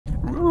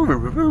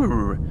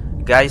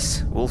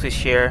Guys,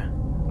 Wolfish here,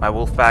 my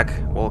wolf pack,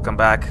 welcome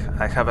back.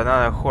 I have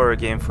another horror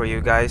game for you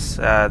guys.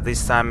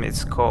 This time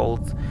it's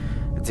called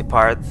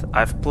Deppart.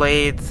 I've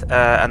played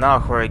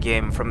another horror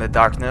game from the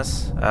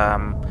darkness,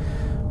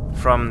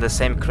 from the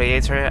same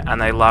creator,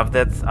 and I loved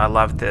it. I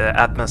loved the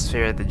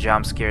atmosphere, the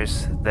jump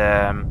scares,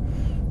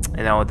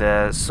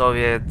 the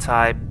Soviet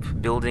type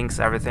buildings,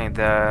 everything,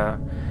 the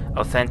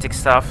authentic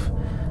stuff.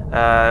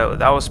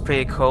 That was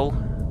pretty cool.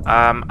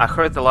 I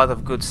heard a lot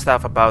of good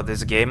stuff about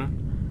this game,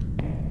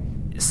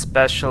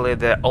 especially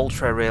the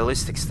ultra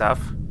realistic stuff.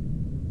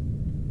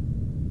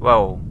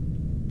 Whoa.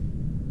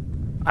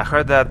 I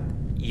heard that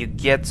you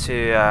get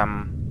to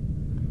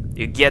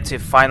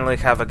finally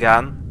have a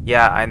gun.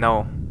 Yeah, I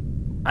know.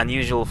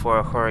 Unusual for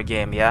a horror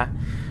game, yeah.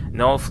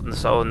 No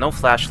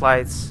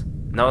flashlights,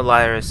 no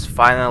lights,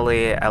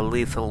 finally a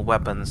lethal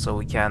weapon so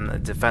we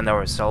can defend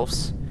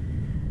ourselves.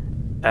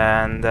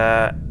 And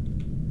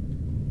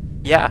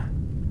yeah,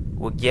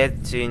 we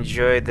get to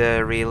enjoy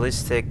the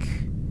realistic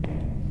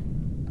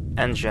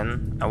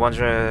engine. I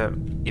wonder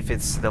if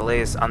it's the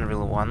latest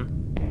Unreal one.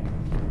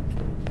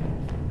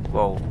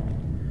 Whoa.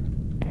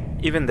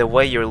 Even the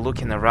way you're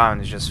looking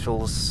around just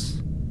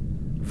feels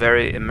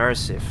very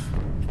immersive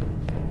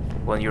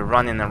when you're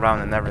running around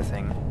and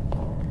everything.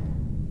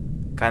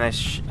 Kinda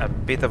a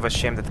bit of a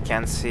shame that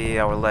can't see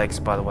our legs,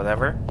 but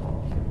whatever.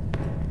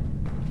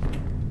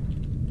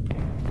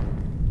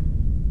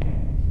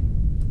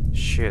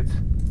 Shoot.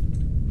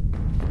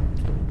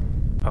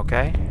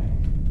 Okay.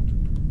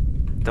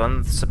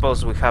 Don't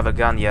suppose we have a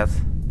gun yet.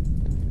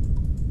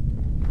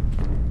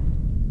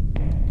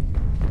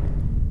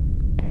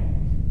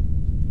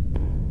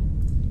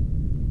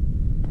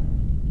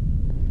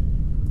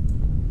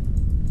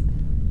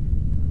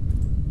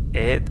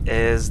 It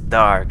is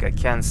dark. I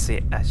can't see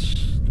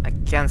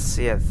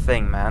a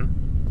thing, man.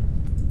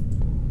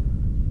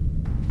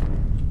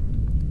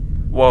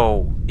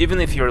 Whoa.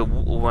 Even if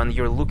when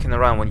you're looking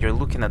around, when you're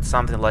looking at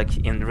something like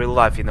in real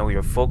life, you know,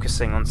 you're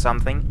focusing on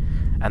something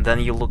and then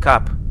you look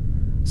up.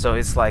 So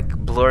it's like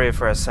blurry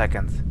for a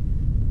second.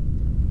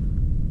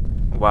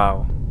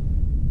 Wow.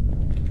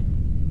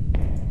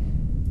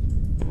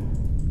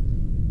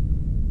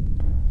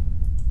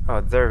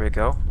 Oh, there we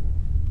go.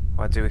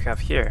 What do we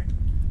have here?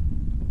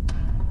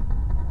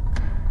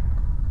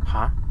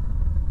 Huh?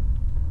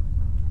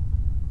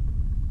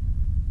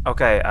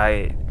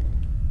 Okay,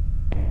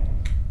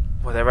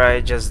 whatever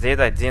I just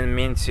did, I didn't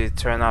mean to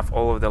turn off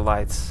all of the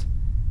lights.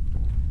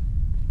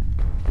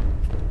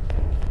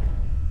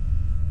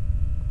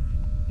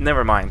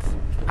 Never mind.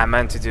 I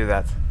meant to do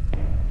that.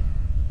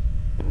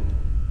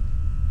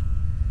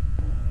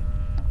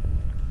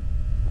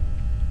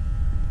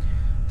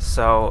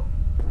 So,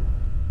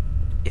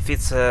 if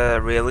it's a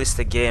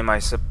realistic game, I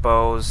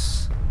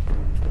suppose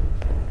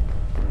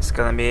it's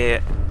gonna be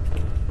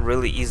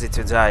really easy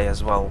to die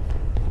as well.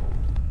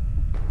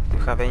 Do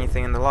you have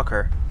anything in the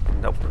locker?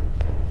 Nope.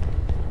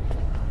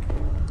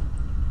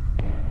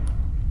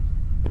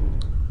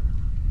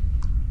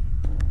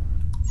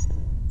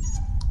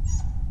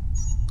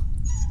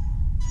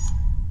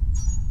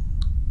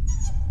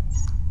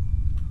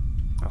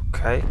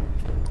 Okay.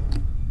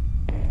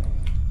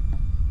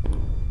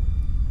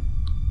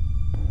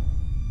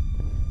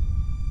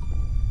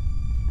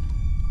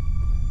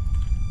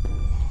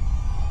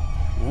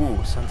 Ooh,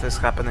 something's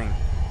happening.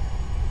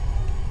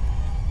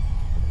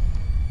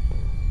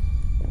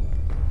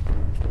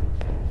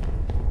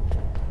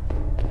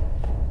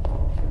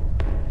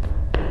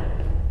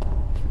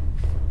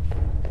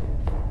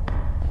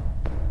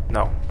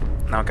 No.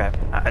 Okay.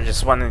 I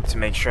just wanted to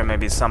make sure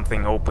maybe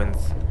something opened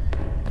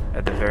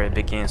at the very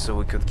beginning so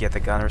we could get a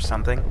gun or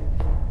something.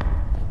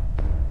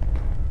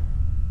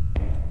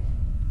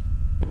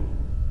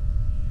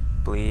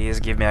 Please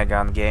give me a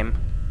gun, game.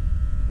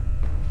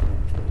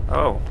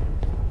 Oh.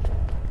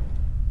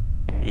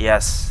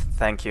 Yes,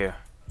 thank you.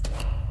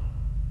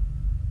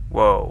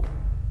 Whoa.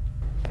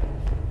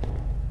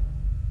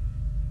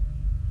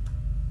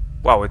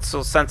 Wow, it's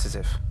so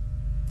sensitive.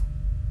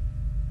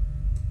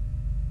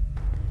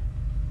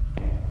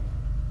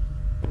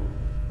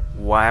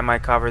 Why am I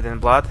covered in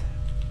blood?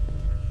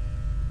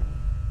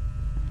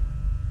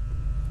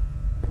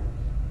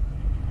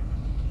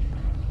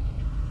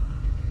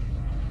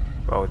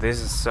 Oh,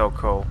 this is so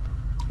cool.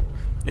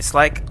 It's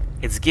like,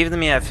 it's giving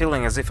me a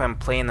feeling as if I'm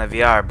playing a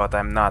VR, but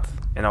I'm not.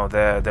 You know,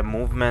 the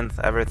movement,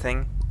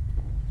 everything.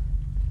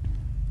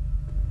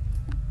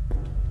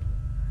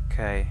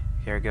 Okay,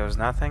 here goes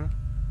nothing.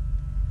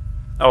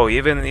 Oh,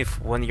 even if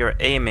when you're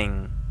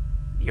aiming,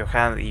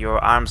 your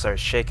arms are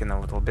shaking a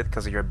little bit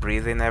because you're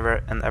breathing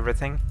and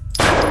everything.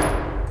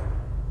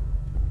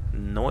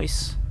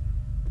 Noise.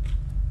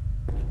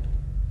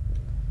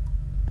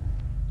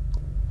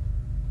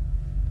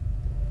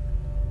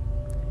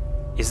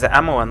 Is the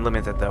ammo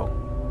unlimited though?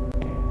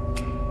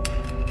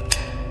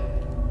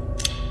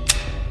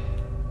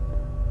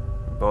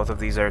 Both of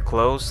these are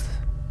closed.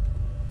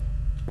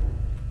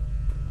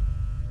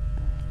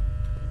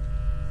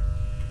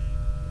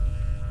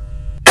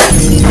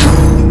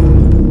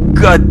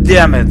 God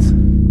damn it!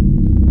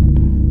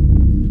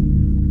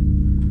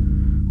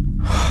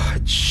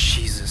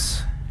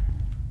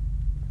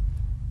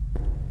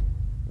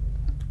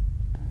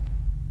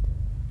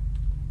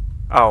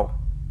 Oh,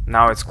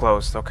 now it's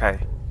closed, okay.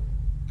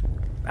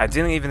 I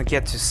didn't even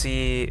get to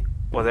see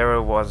whatever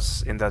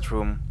was in that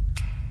room.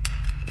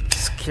 It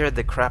scared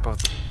the crap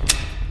out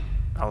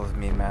of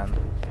me, man.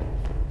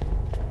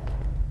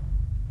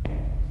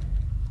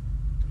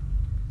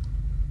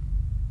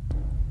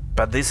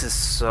 But this is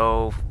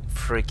so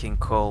freaking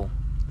cool.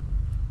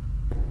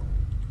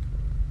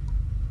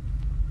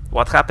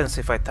 What happens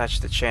if I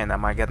touch the chain?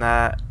 Am I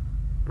gonna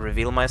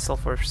reveal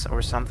myself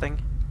or something?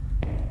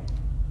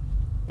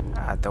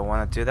 I don't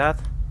want to do that.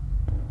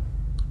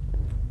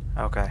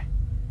 Okay.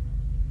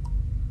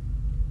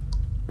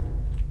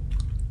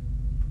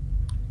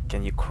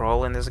 Can you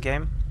crawl in this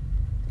game?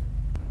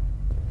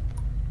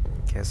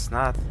 Guess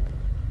not.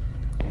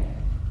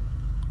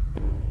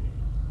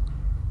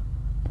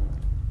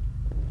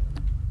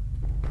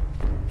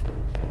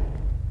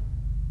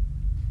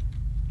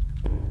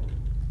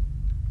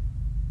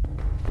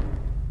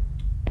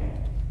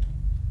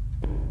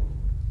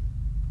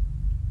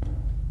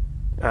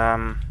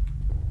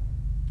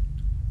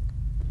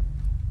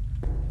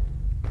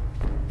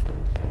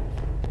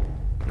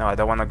 No, I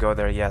don't want to go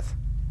there yet.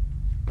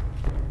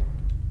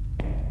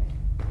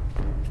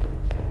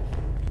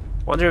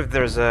 Wonder if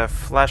there's a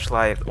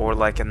flashlight or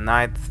like a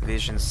night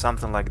vision,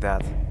 something like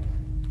that.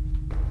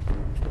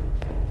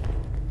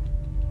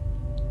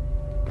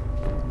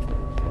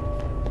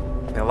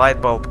 The light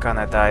bulb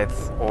kinda died,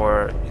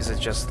 or is it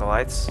just the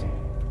lights?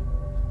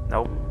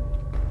 Nope.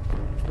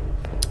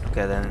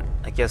 Okay, then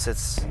I guess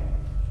it's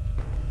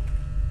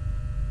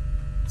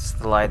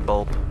the light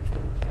bulb.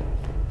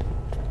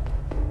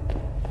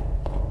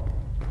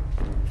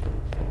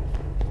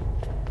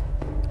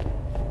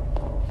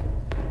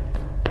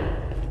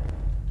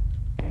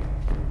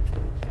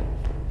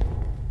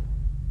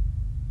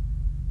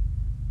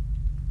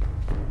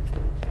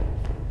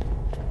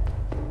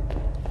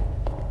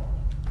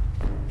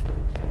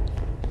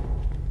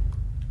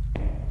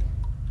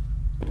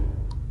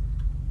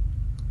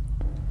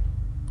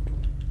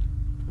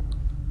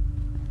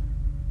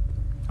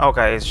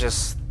 Okay, it's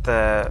just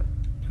the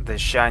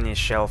shiny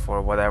shelf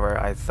or whatever.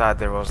 I thought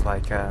there was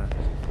like a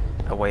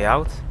way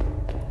out.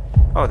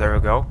 Oh, there we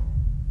go.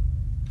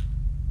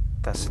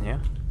 That's new.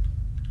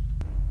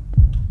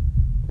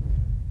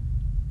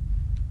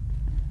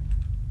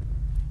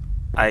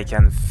 I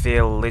can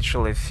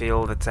literally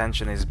feel the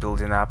tension is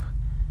building up.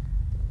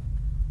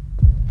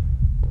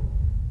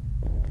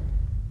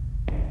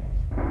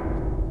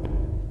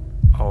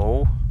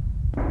 Oh.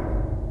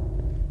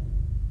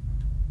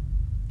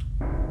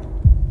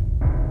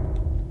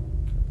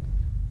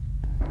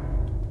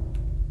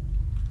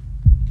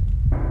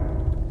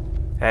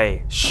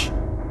 Hey, shh,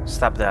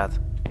 stop that.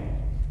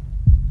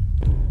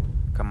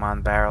 Come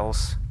on,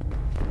 barrels.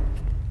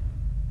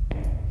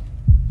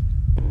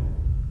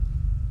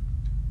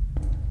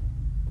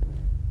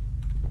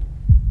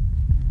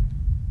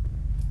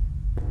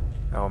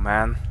 Oh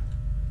man.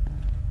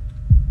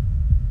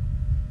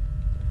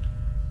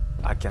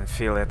 I can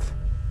feel it.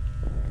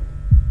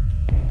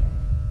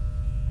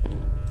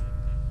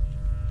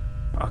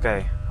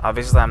 Okay,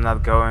 obviously I'm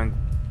not going.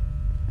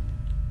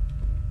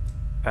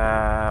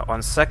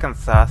 On second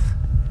thought,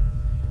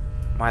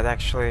 might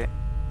actually.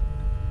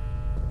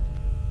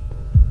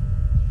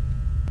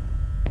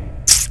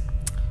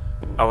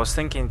 I was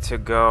thinking to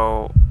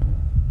go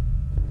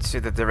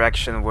to the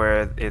direction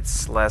where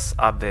it's less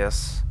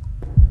obvious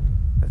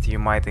that you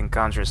might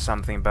encounter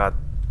something, but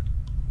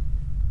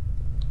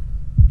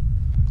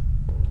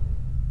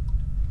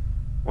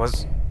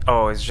is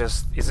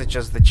it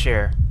just the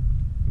chair?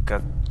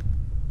 Got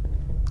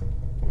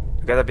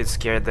a bit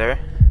scared there.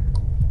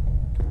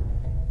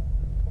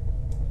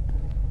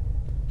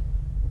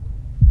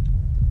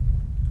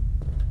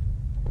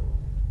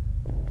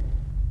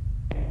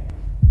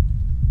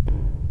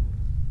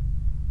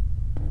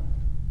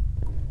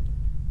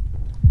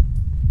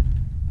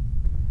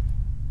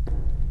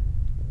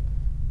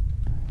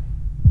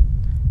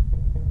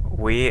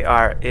 We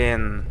are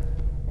in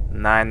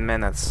 9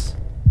 minutes.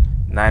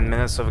 9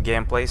 minutes of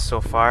gameplay so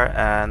far,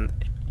 and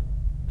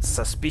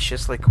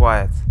suspiciously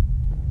quiet.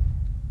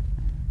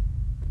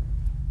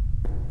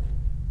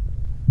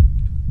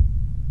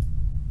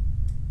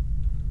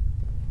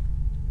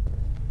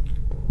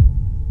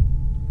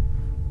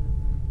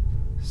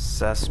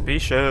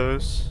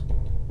 Suspicious.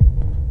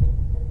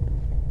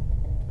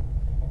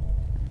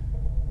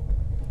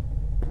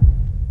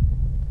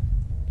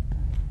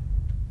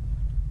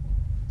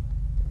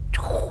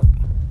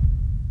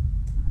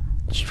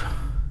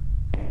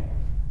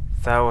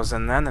 That was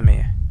an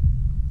enemy.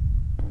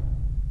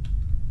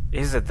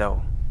 Is it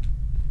though?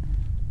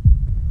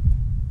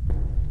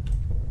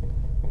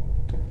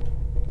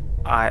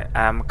 I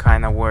am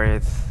kinda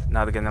worried,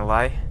 not gonna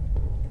lie.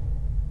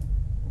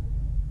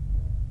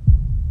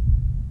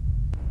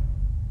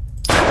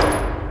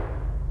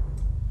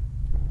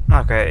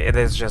 Okay, it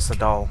is just a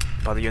doll,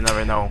 but you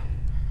never know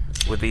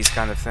with these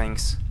kind of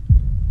things.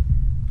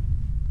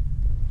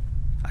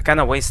 I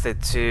kinda wasted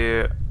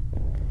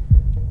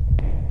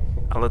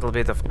a little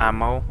bit of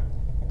ammo.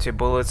 2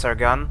 bullets are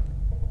gone.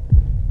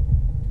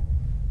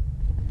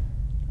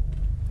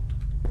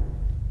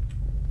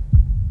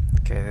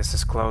 this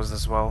is closed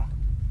as well.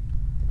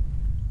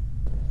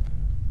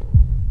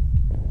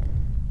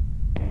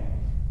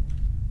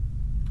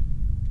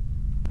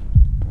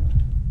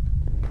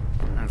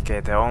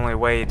 Okay, the only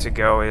way to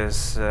go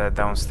is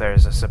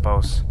downstairs, I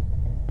suppose.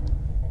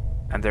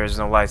 And there's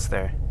no lights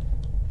there.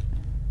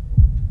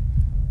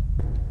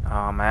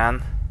 Oh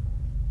man.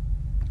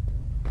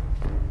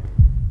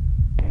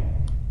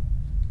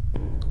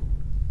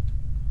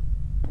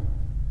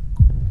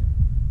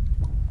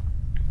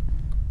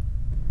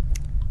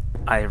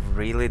 I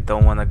really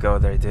don't want to go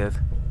there, dude.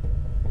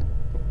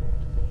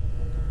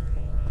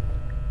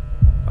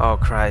 Oh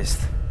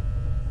Christ.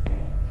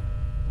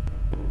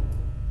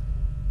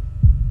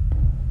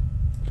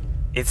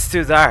 It's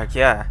too dark,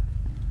 yeah.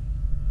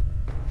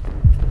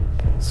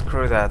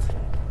 Screw that.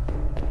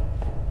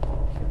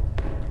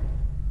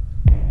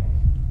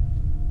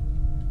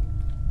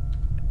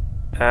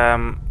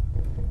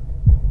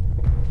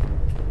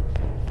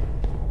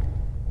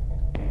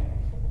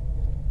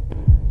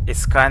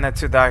 It's kinda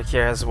too dark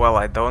here as well.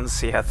 I don't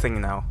see a thing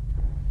now.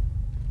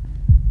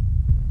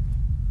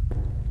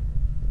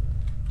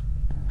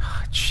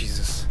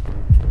 Jesus.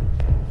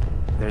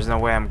 There's no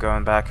way I'm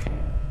going back.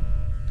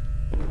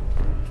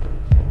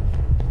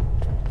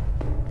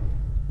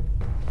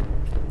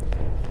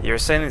 You're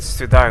saying it's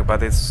too dark,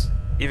 but it's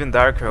even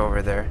darker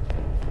over there.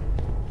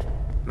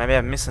 Maybe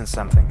I'm missing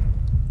something.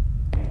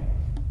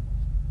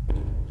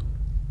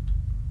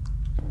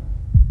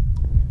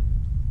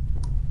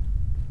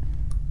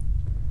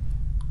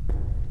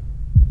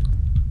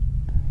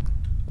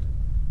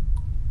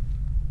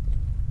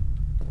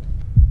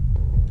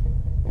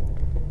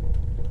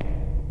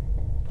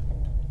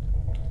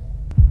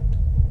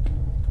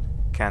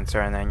 Can't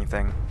turn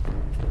anything.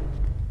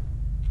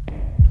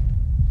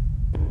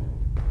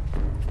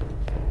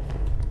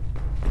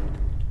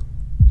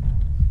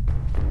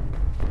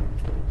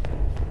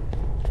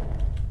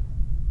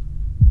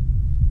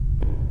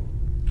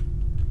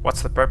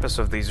 What's the purpose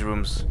of these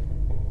rooms?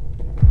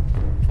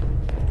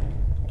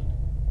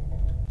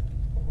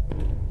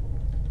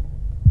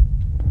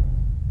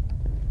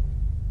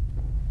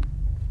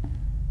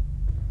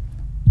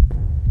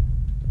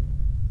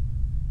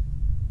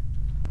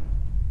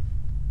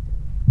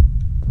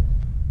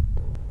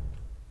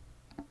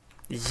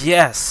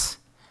 Yes!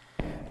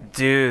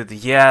 Dude,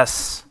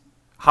 yes!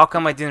 How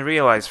come I didn't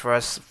realize?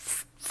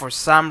 For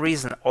some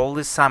reason, all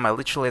this time, I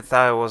literally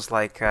thought it was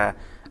like a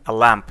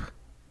lamp.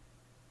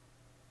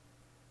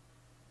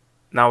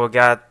 Now we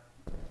got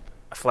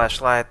a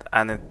flashlight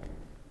and it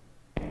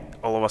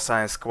all of a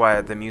sudden it's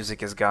quiet, the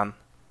music is gone.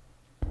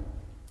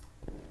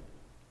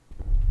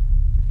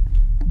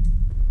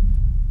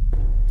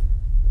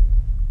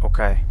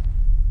 Okay.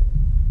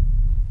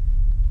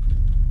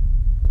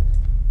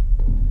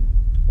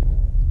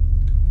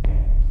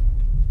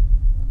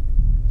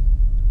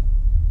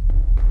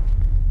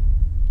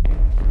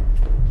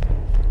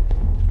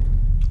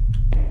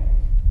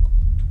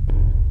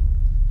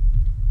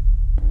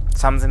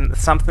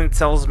 Something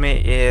tells me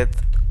it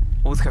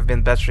would have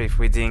been better if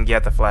we didn't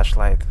get a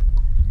flashlight.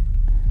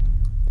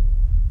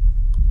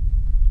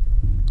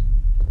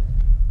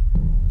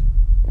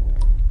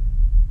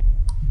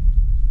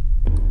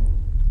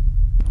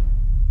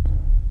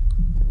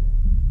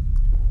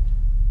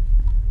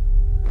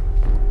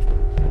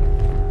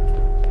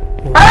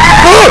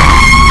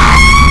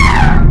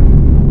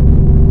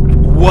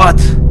 What?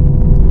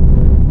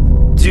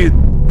 Dude,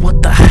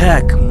 what the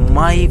heck?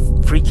 My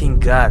freaking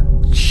god.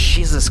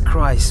 Jesus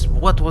Christ,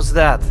 what was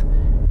that?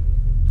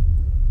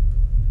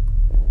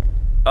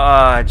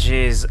 Ah,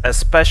 jeez,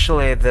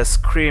 especially the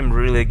scream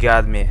really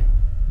got me.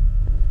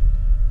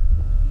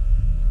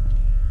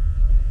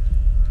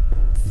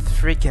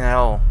 Freaking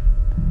hell.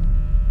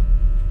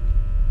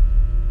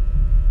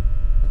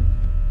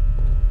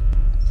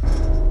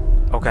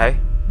 Okay.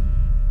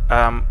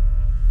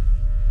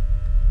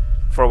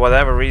 For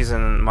whatever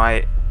reason,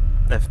 my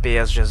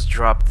FPS just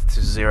dropped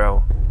to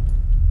 0.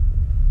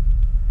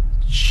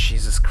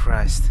 Jesus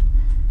Christ.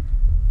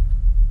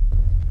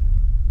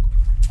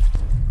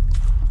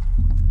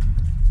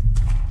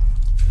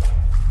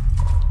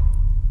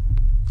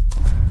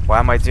 Why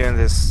am I doing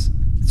this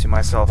to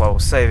myself? Oh,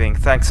 saving.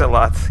 Thanks a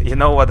lot. You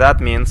know what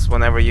that means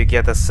whenever you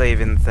get a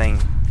saving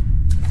thing.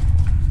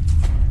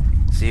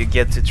 So you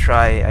get to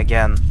try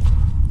again.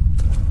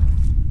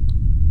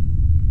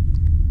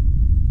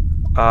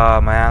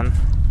 Oh, man.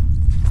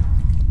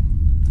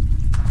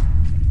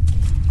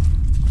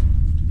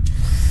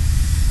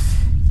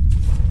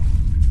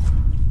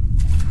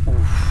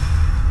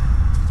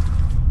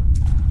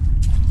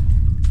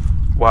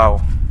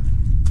 Wow,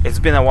 it's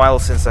been a while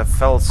since I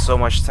felt so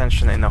much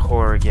tension in a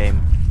horror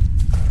game.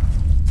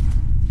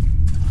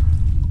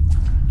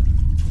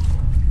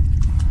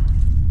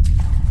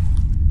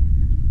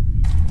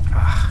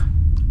 Ah.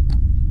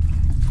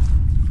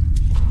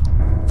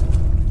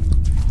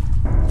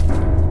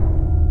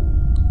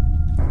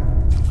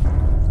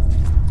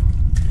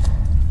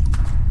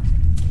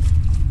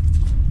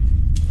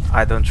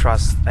 I don't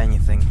trust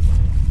anything.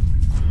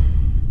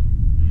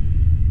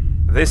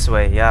 This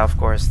way, yeah, of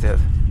course, dude.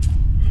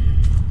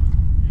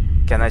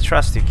 Can I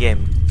trust you,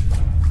 game?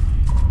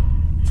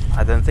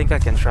 I don't think I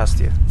can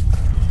trust you.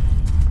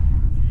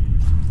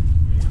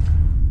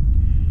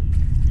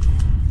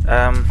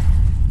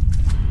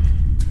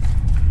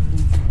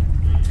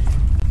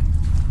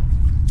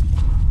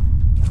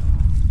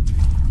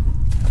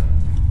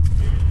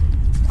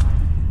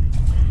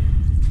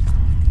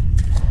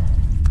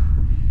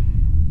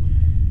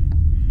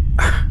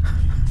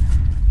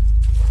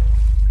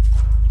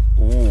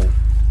 Ooh.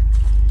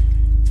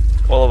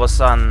 All of a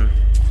sudden,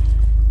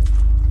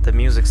 the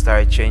music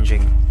started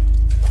changing.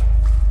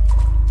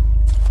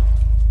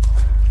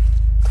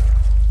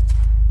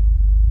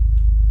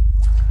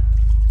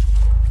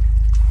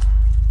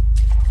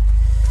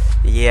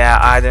 Yeah,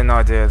 I don't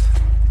know, dude.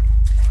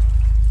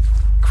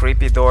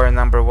 Creepy door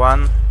number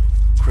 1,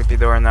 creepy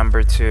door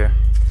number 2.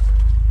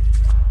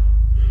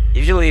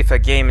 Usually if a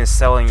game is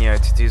telling you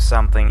to do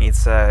something,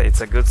 it's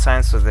a good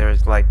sign, so they're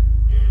like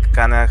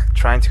kinda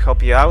trying to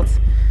help you out.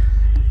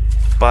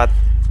 But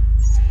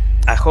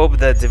I hope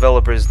the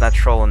developer is not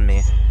trolling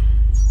me.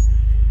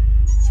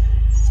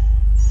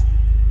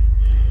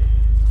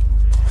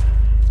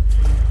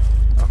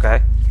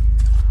 Okay.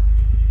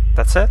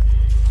 That's it?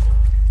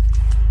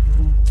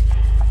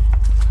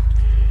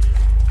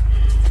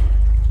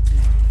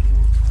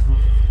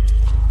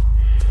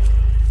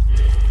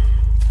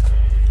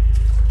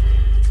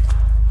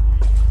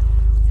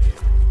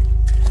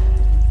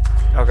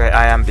 Okay,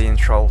 I am being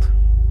trolled.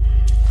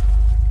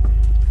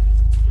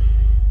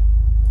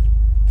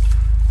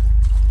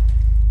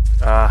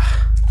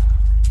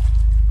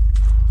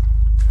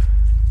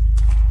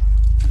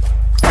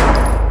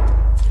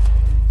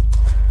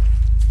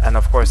 And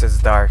of course it's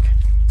dark.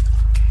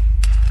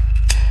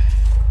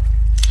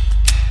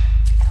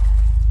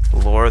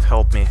 Lord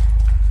help me.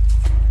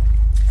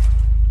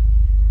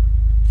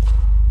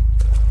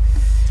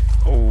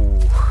 Oh,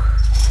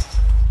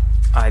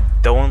 I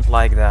don't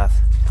like that.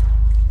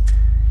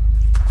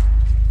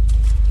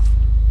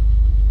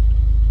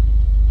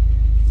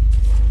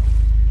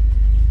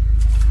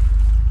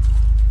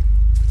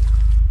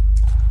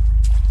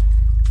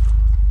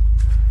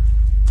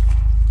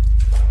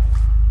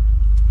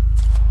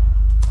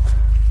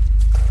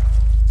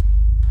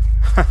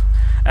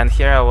 And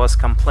here I was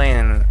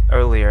complaining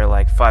earlier,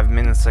 like 5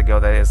 minutes ago,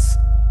 that it's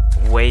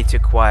way too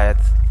quiet.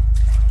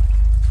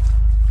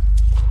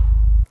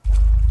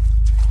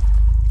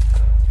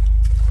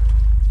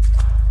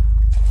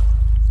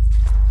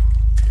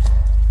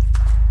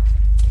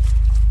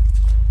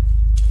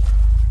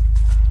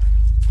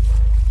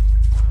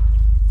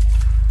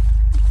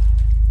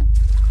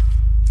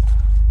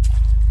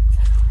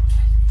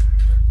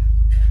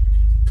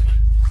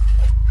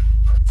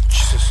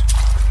 Jesus.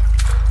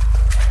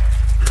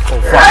 Oh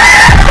fuck.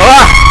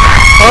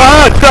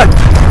 Ah! God!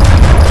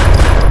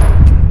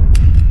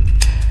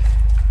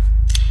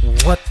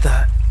 What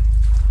the?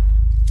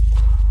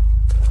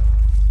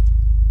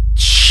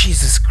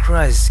 Jesus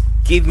Christ,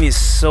 give me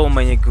so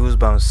many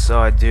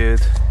goosebumps,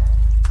 dude.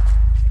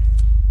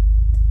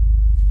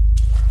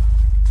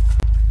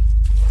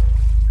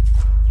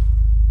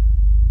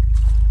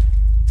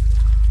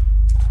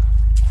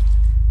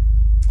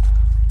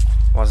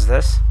 What's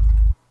this?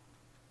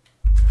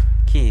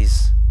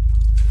 Keys.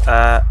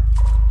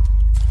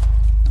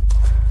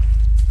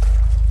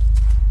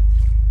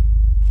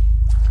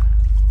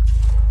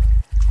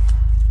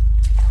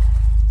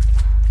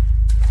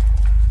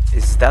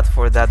 Is that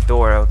for that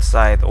door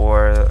outside,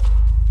 or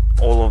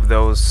all of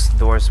those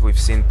doors we've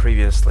seen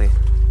previously?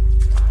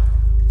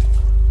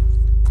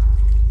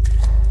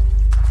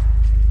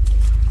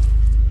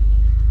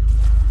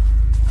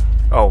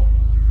 Oh.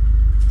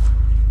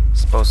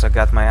 Suppose I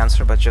got my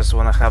answer, but just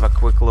wanna have a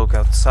quick look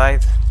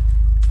outside.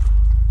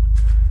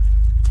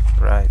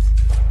 Right.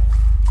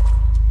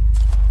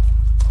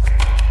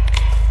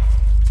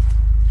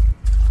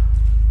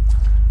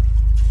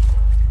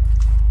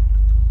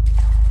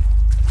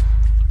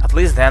 At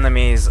least the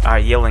enemies are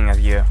yelling at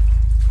you.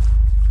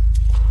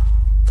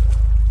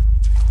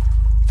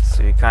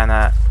 So you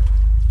kinda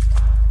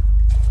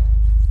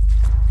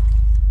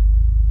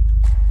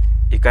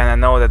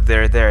know that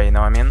they're there, you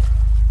know what I mean?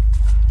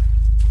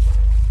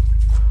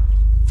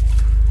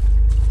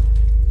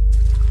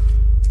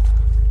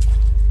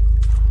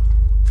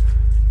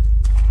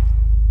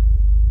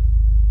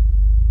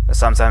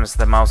 Sometimes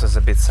the mouse is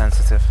a bit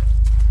sensitive.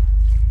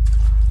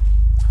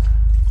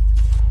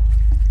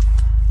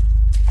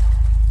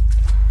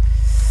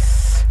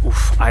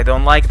 Oof, I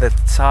don't like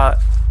the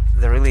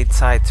really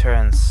tight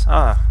turns.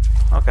 Ah,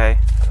 okay.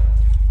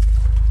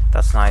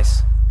 That's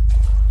nice.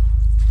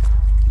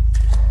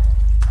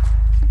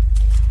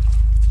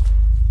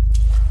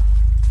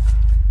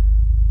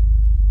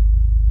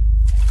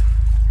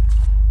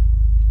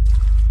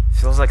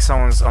 Feels like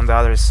someone's on the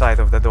other side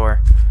of the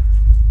door.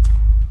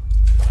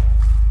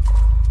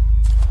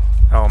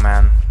 Oh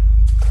man.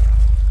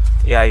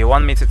 Yeah, you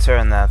want me to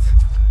turn that.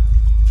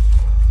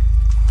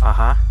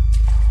 Uh-huh.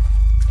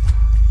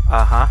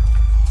 Uh-huh.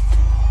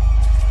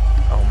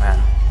 Oh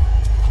man.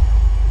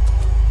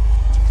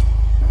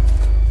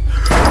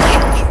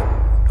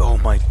 Oh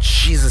my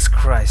Jesus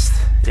Christ.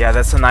 Yeah,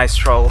 that's a nice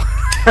troll.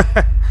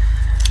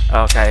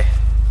 Okay.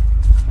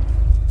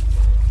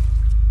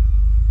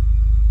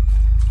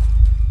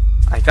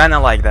 I kinda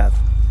like that.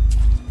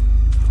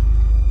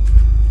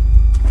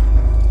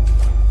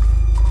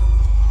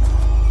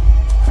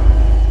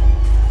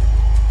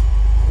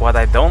 What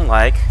I don't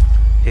like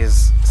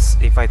is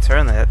if I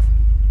turn it.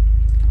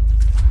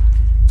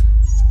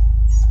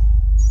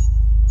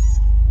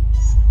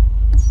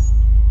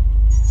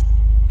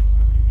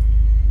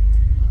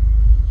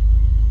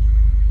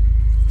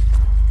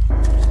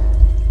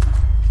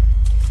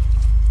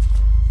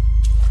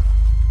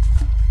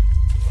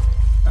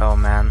 Oh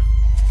man.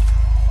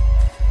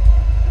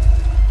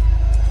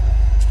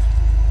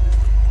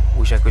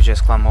 Wish I could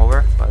just climb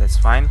over, but it's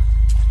fine.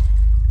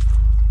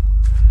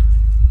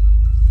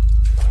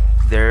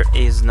 There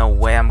is no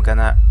way I'm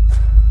gonna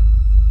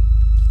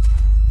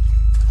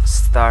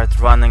start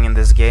running in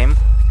this game.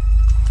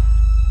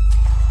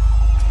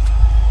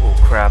 Oh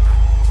crap.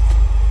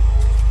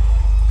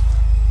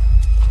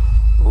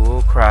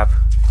 Oh crap.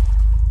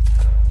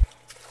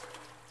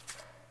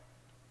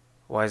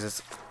 Why is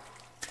this?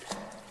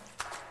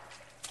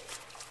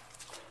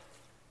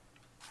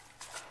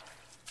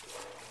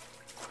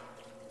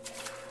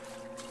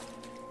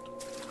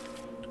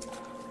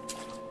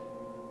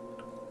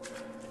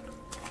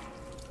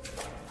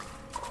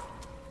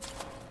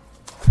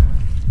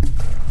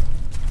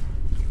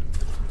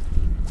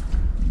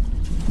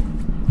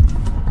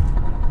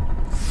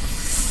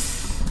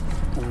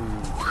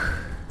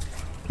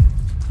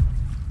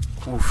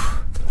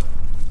 Oof.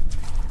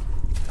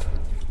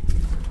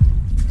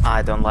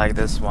 I don't like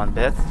this one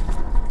bit.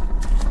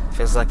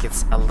 Feels like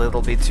it's a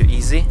little bit too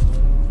easy.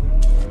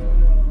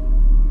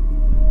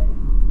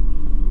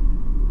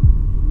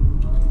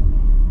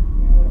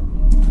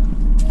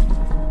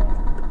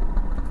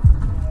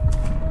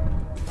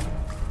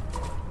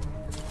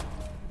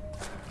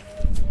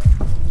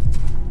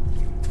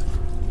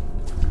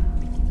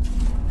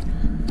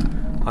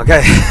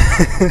 Okay,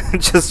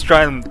 just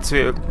trying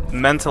to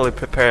mentally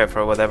prepare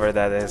for whatever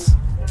that is.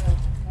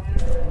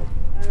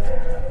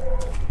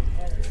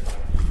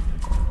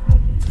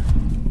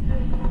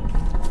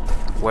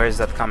 Where is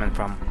that coming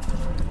from?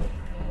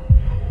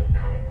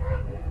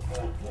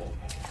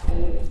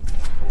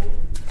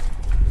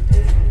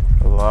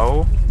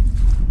 Hello?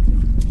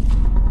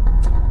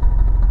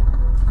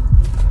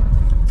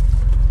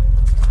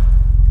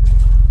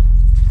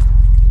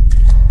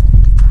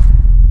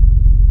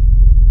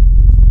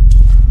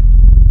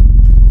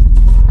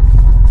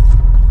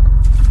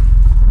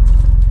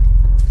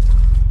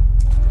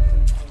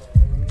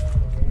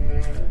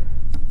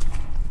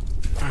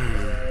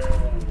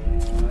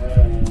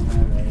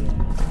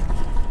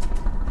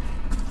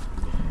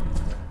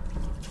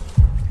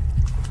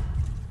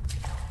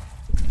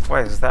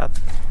 What is that?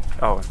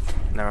 Oh,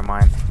 never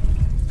mind.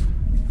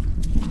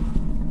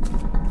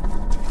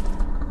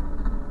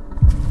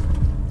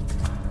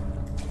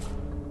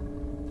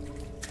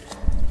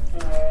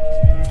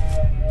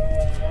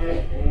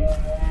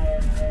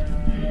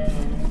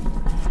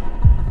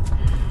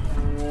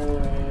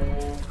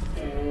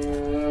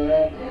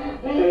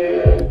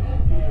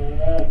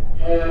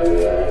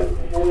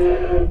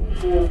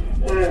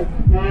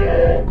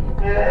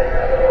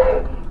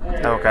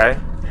 Okay.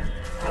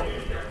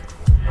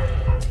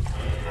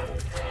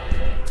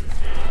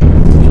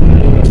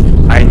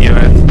 I knew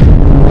it.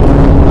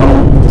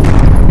 Oh.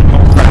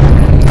 Oh crap.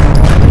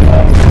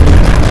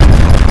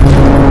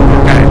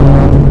 Okay.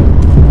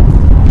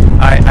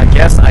 I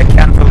guess I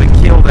can't really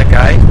kill the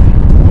guy.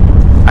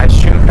 I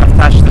shouldn't have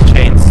touched the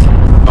chains.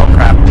 Oh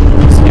crap.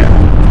 He's here.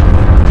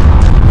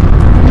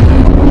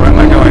 Where am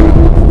I going?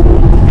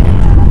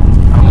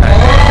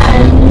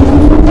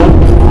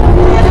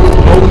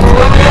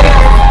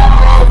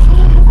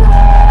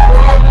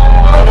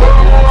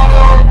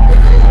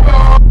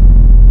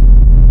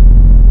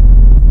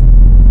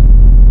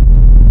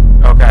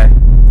 Okay.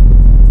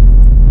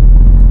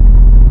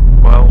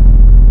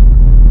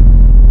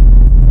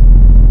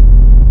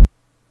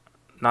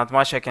 Not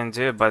much I can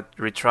do but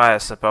retry, I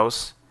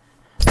suppose.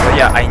 But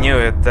yeah, I knew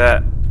it.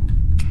 The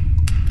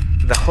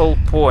whole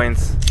point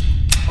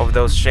of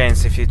those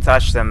chains, if you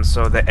touch them,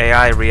 so the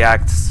AI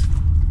reacts.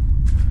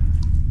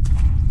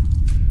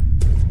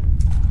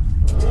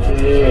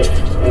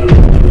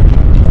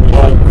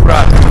 Oh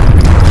crap.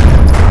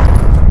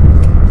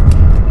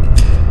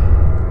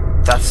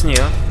 That's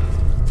new.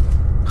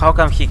 How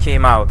come he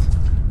came out?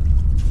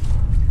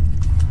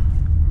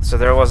 So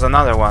there was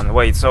another one.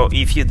 Wait, so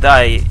if you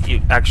die, you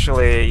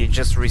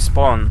just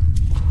respawn,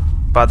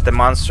 but the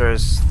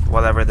monsters,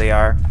 whatever they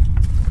are.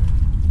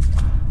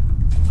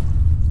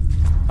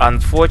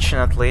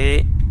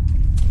 Unfortunately,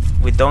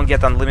 we don't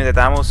get unlimited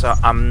ammo, so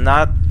I'm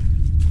not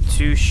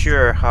too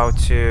sure how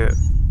to...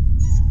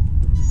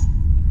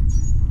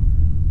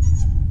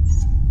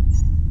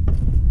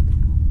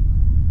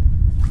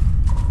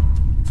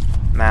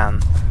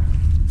 Man.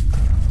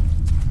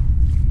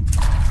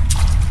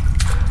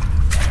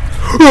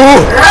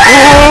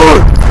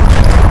 Oh!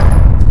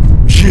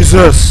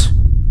 Jesus!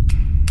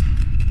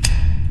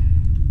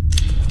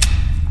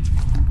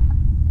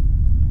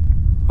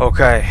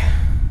 Okay.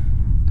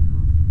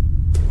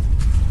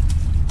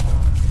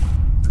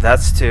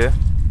 That's two.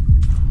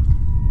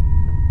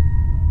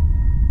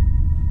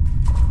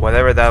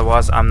 Whatever that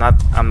was, I'm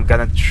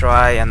gonna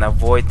try and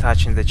avoid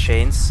touching the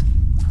chains.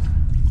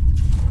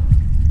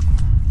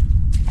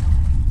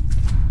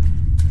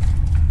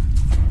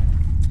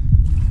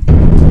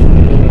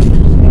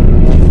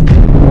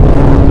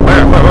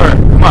 Where?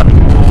 Come on.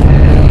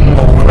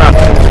 Oh crap.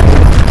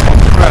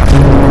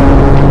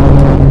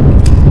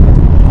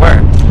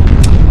 Where?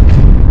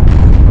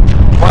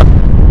 What?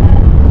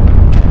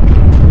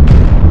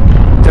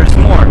 There's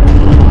more.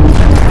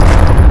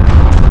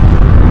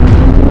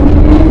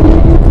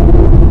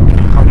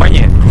 How many?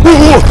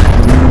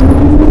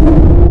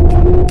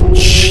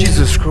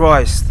 Jesus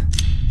Christ.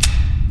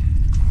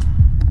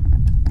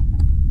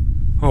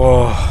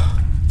 Oh.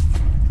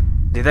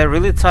 Did I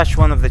really touch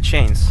one of the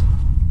chains?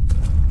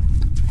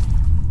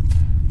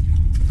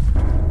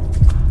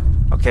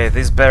 Okay,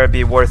 this better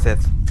be worth it.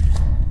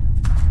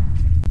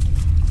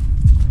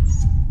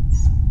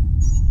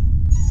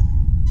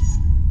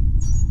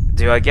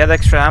 Do I get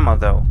extra ammo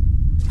though?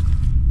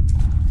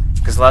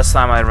 Because last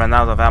time I ran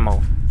out of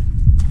ammo.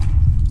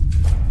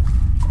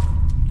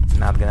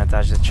 Not gonna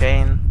touch the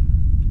chain.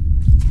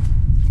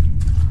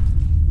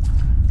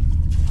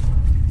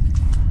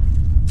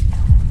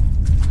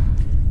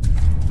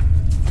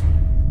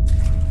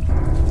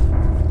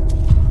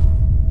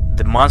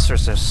 The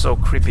monsters are so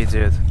creepy,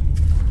 dude.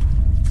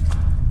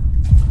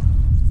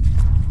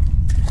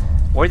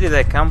 Where did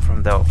they come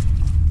from though?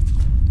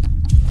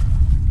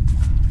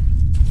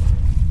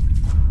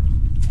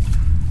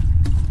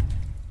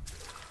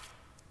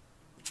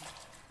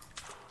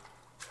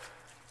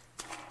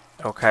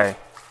 Okay.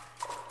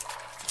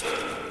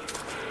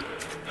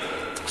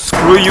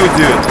 Screw you,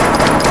 dude.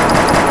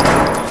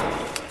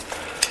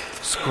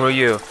 Screw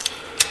you.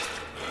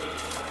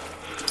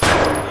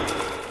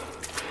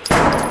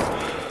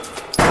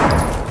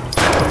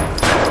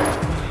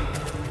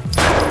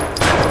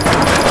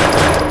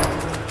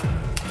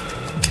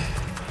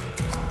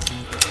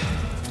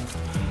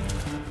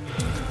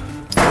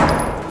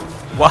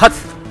 What?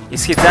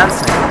 Is he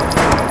dancing?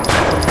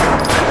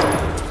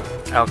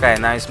 Okay,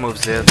 nice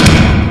moves, dude.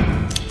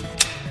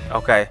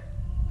 Okay.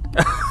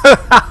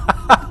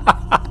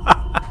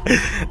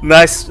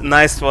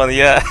 nice one,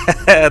 yeah.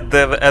 at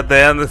the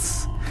end,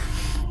 it's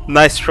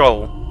nice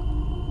troll.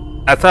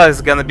 I thought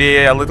it's gonna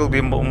be a little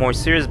bit more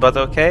serious, but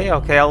okay,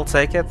 I'll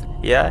take it.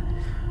 Yeah.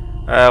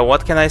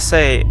 What can I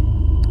say?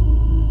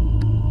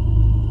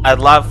 I'd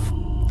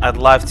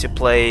love to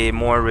play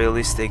more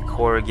realistic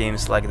horror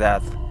games like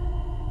that.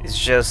 It's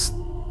just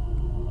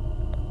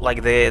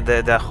like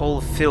the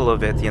whole feel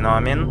of it, you know what I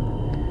mean?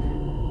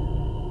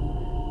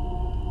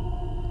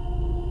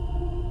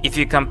 If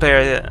you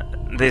compare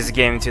this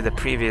game to the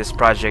previous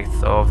project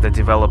of the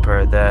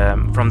developer,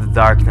 From the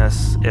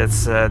Darkness,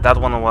 it's that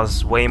one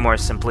was way more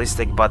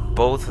simplistic, but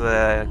both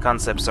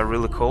concepts are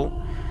really cool.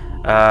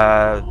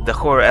 The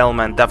horror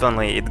element,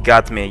 definitely, it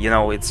got me, you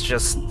know, it's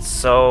just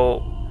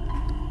so...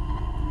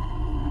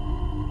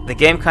 The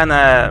game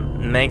kinda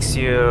makes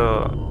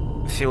you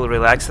feel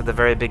relaxed at the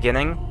very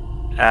beginning,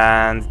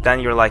 and then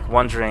you're like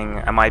wondering,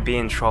 am I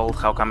being trolled?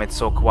 How come it's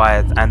so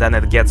quiet? And then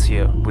it gets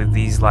you with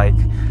these like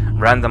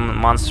random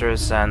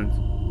monsters, and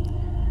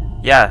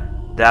yeah,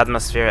 the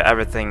atmosphere,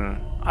 everything,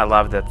 I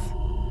loved it.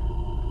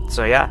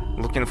 So yeah,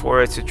 looking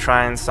forward to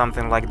trying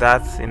something like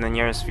that in the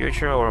nearest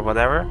future or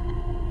whatever.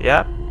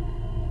 Yeah,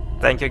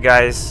 thank you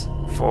guys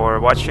for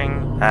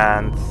watching,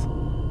 and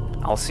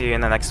I'll see you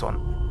in the next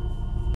one.